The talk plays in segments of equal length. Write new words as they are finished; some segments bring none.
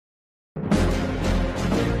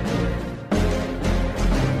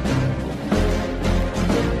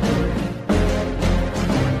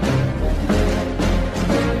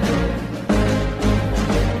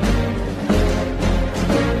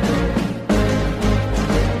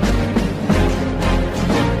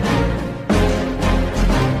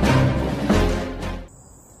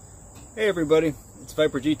everybody, it's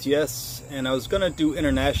Vipergts, and I was going to do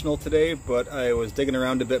international today, but I was digging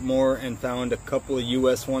around a bit more and found a couple of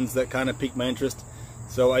US ones that kind of piqued my interest.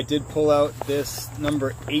 So I did pull out this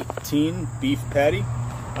number 18 beef patty.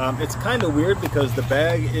 It's kind of weird because the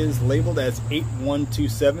bag is labeled as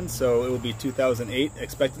 8127, so it will be 2008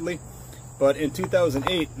 expectedly. But in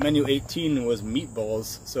 2008, menu 18 was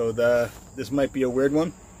meatballs, so this might be a weird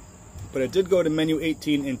one. But it did go to menu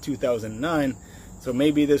 18 in 2009, so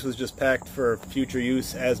maybe this was just packed for future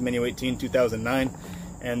use as menu 18 2009,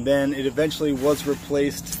 and then it eventually was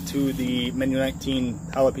replaced to the menu 19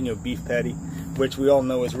 jalapeno beef patty, which we all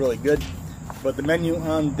know is really good. But the menu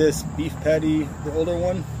on this beef patty, the older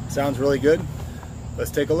one, sounds really good.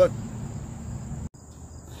 Let's take a look.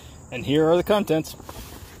 And here are the contents.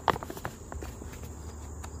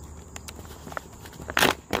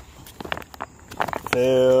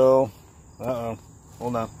 Fill. Uh-oh.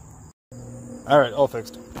 Hold on. Alright, all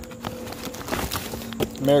fixed.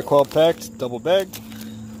 MRE packed, double bag.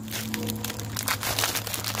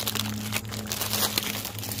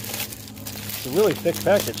 It's a really thick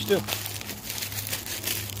package, too.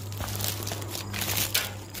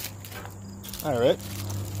 Alright.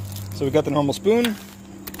 So we got the normal spoon.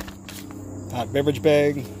 Hot beverage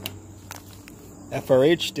bag.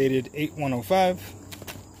 FRH dated 8105.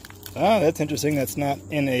 Ah, that's interesting. That's not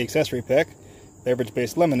in an accessory pack.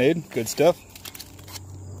 Beverage-based lemonade. Good stuff.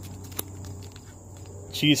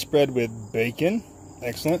 Cheese spread with bacon.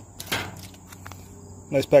 Excellent.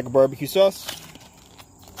 Nice pack of barbecue sauce.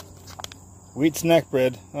 Wheat snack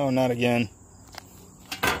bread. Oh, not again.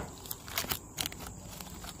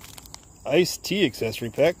 Iced tea accessory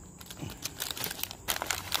pack.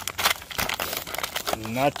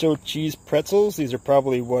 Nacho cheese pretzels. These are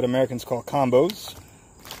probably what Americans call combos.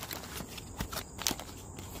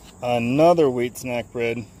 Another wheat snack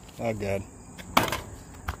bread. Oh god.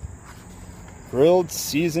 Grilled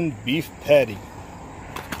seasoned beef patty.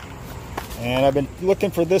 And I've been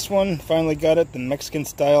looking for this one. Finally got it. The Mexican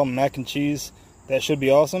style mac and cheese. That should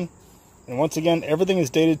be awesome. And once again, everything is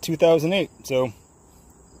dated 2008. So,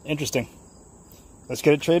 interesting. Let's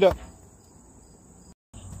get it traded up.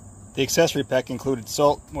 The accessory pack included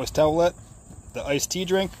salt, moist towelette, the iced tea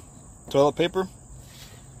drink, toilet paper,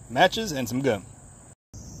 matches, and some gum.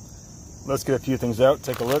 Let's get a few things out,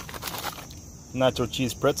 take a look. Nacho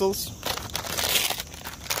cheese pretzels.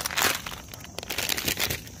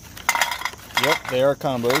 Yep, they are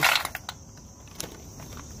combos.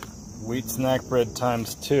 Wheat snack bread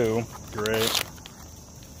 ×2. Great.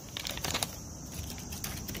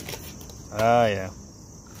 Ah, yeah.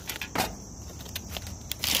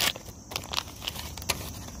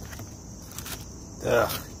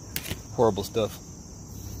 Ugh, horrible stuff.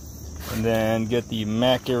 And then get the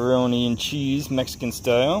macaroni and cheese, Mexican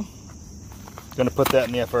style. Gonna put that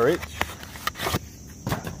in the FRH.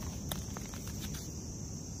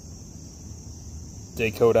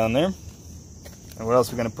 Day code on there. And what else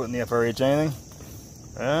are we gonna put in the FRH? Anything?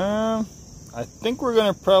 I think we're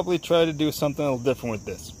gonna probably try to do something a little different with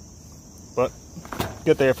this. But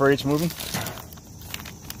get the FRH moving.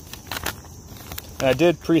 And I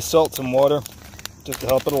did pre-salt some water just to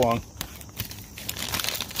help it along.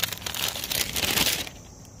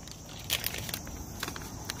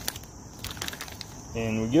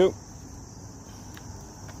 In we go.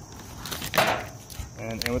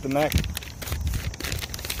 And in with the mac.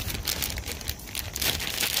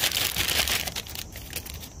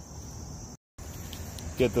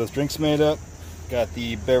 Get those drinks made up. Got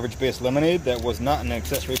the beverage-based lemonade that was not an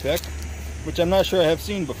accessory pack, which I'm not sure I have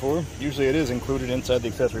seen before. Usually it is included inside the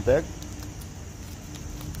accessory pack.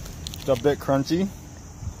 It's a bit crunchy.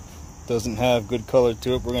 Doesn't have good color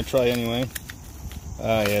to it. We're going to try anyway.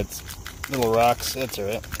 Yeah, it's little rocks. That's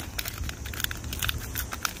alright.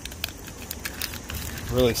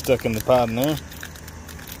 Really stuck in the pot in there.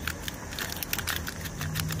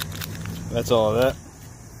 That's all of that.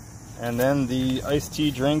 And then the iced tea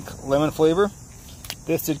drink, lemon flavor.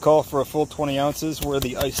 This did call for a full 20 ounces, where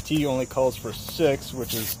the iced tea only calls for 6,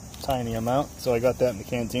 which is a tiny amount. So I got that in the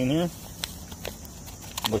canteen here.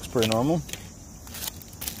 Looks pretty normal.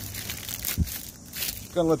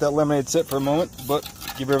 Gonna let that lemonade sit for a moment, but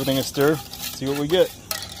give everything a stir, see what we get.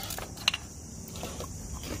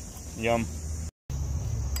 Yum.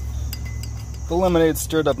 The lemonade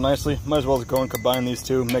stirred up nicely. Might as well go and combine these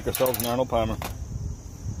two, make ourselves an Arnold Palmer.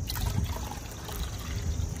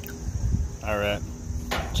 Alright.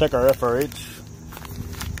 Check our FRH.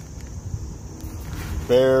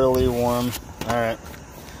 Barely warm. Alright.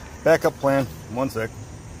 Backup plan. One sec.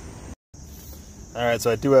 Alright,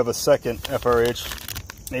 so I do have a second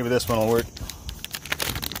FRH. Maybe this one will work.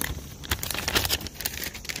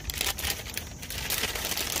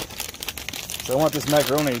 So I want this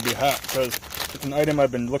macaroni to be hot because it's an item I've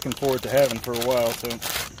been looking forward to having for a while. So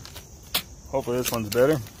hopefully this one's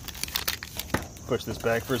better. Push this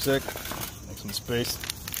back for a sec, make some space.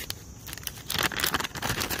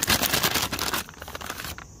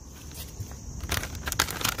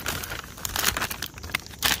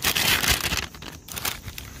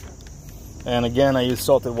 And again, I use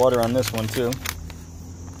salted water on this one too.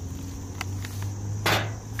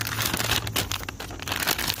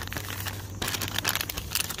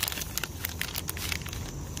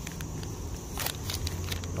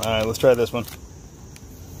 Alright, let's try this one.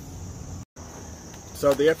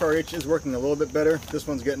 So the FRH is working a little bit better. This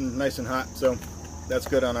one's getting nice and hot, so that's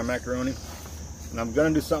good on our macaroni. And I'm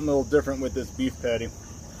going to do something a little different with this beef patty.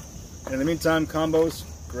 And in the meantime, combos,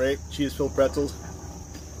 great, cheese-filled pretzels.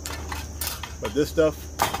 But this stuff,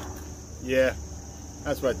 yeah,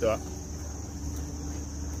 that's what I thought.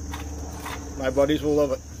 My buddies will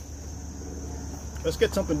love it. Let's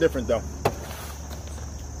get something different though.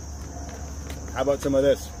 How about some of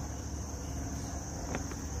this?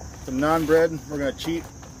 Some naan bread. We're going to cheat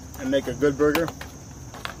and make a good burger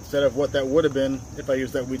instead of what that would have been if I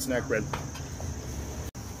used that wheat snack bread.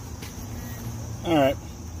 Alright,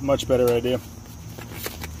 much better idea.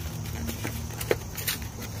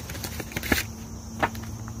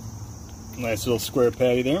 Nice little square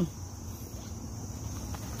patty there.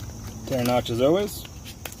 Tear notch as always.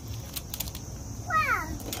 Wow.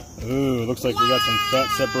 Ooh, looks like we got some fat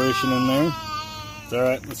separation in there. It's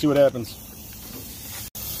alright, let's see what happens.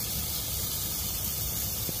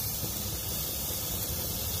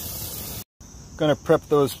 Gonna prep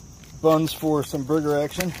those buns for some burger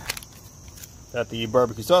action. Got the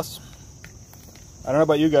barbecue sauce. I don't know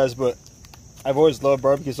about you guys, but I've always loved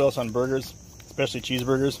barbecue sauce on burgers, especially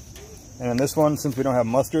cheeseburgers. And in this one, since we don't have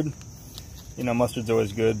mustard, you know, mustard's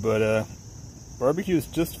always good, but barbecue is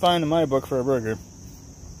just fine in my book for a burger.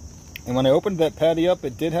 And when I opened that patty up,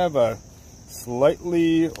 it did have a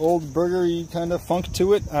slightly old burgery kind of funk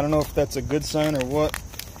to it. I don't know if that's a good sign or what.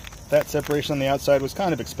 That separation on the outside was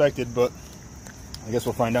kind of expected, but I guess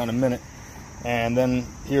we'll find out in a minute. And then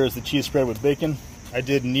here is the cheese spread with bacon. I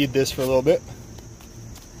did knead this for a little bit.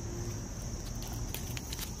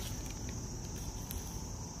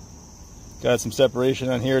 Got some separation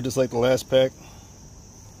on here, just like the last pack.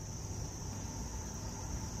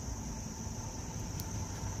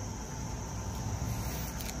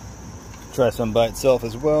 Try some by itself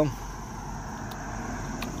as well.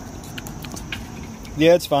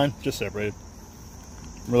 Yeah, it's fine, just separated.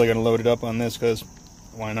 I'm really gonna load it up on this because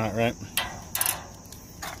why not, right?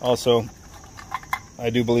 Also, I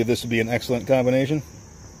do believe this would be an excellent combination.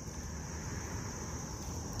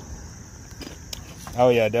 Oh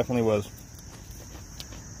yeah, it definitely was.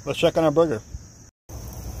 Let's check on our burger.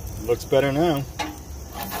 Looks better now.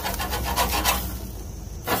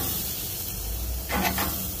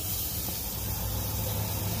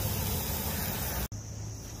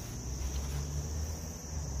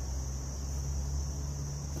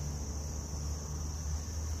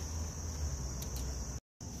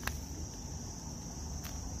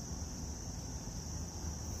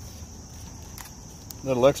 A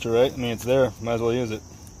little extra, right? I mean, it's there. Might as well use it.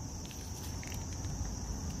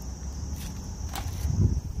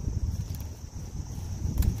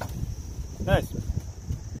 Nice.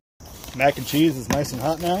 Mac and cheese is nice and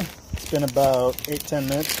hot now. It's been about 8-10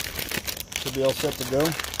 minutes. Should be all set to go.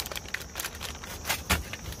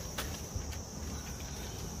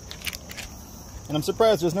 And I'm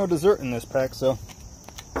surprised there's no dessert in this pack, so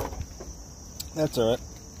that's alright.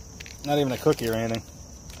 Not even a cookie or anything.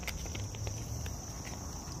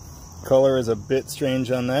 Color is a bit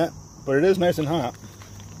strange on that, but it is nice and hot.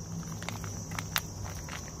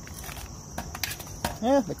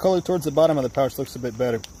 Yeah, the color towards the bottom of the pouch looks a bit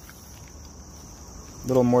better. A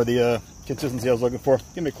little more the consistency I was looking for.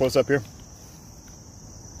 Give me a close up here.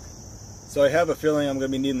 So I have a feeling I'm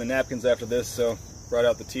going to be needing the napkins after this, so brought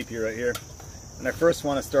out the teepee right here. And I first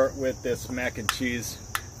want to start with this mac and cheese.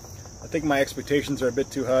 I think my expectations are a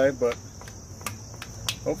bit too high, but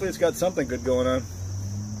hopefully it's got something good going on.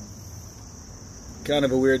 Kind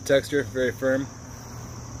of a weird texture, very firm.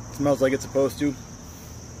 Smells like it's supposed to,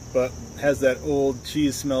 but has that old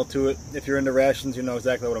cheese smell to it. If you're into rations, you know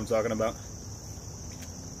exactly what I'm talking about.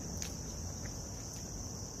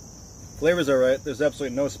 Flavor's alright. There's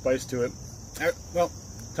absolutely no spice to it. Well,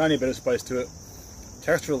 tiny bit of spice to it.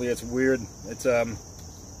 Texturally, it's weird. It's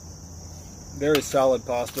very solid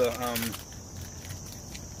pasta.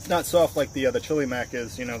 It's not soft like the chili mac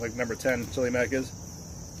is. You know, like number 10 chili mac is.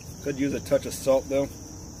 Could use a touch of salt though.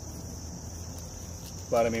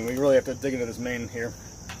 But I mean, we really have to dig into this main here.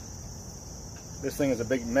 This thing is a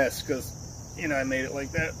big mess because you know, I made it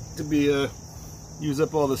like that to be use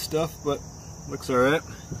up all the stuff, but looks alright.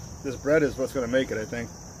 This bread is what's going to make it, I think.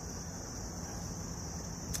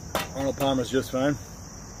 Arnold Palmer's just fine.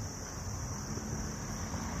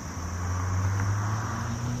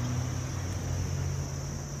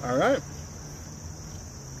 Alright.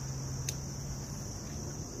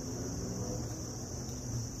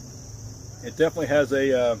 It definitely has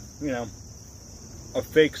a, you know, a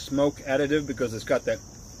fake smoke additive because it's got that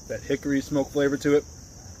hickory smoke flavor to it.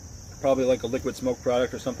 Probably like a liquid smoke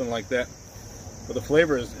product or something like that. But the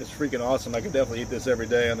flavor is freaking awesome. I could definitely eat this every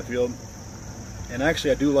day on the field. And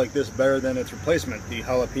actually I do like this better than its replacement, the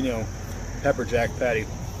jalapeno pepper jack patty.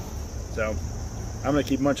 So I'm going to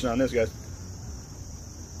keep munching on this, guys.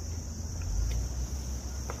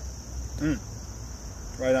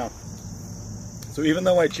 Right on. So even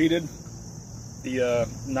though I cheated, the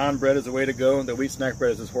naan bread is the way to go. The wheat snack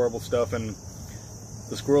bread is this horrible stuff, and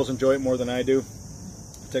the squirrels enjoy it more than I do.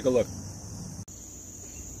 Take a look.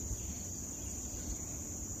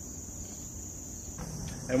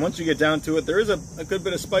 And once you get down to it, there is a good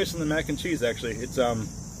bit of spice in the mac and cheese, actually. It's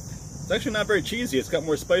actually not very cheesy. It's got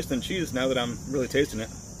more spice than cheese now that I'm really tasting it.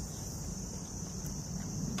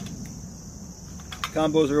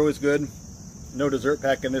 Combos are always good. No dessert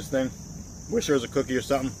pack in this thing. Wish there was a cookie or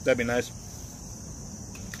something. That'd be nice.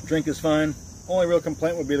 Drink is fine. Only real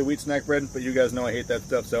complaint would be the wheat snack bread, but you guys know I hate that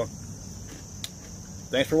stuff, so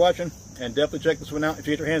thanks for watching, and definitely check this one out if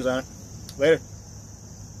you get your hands on it. Later.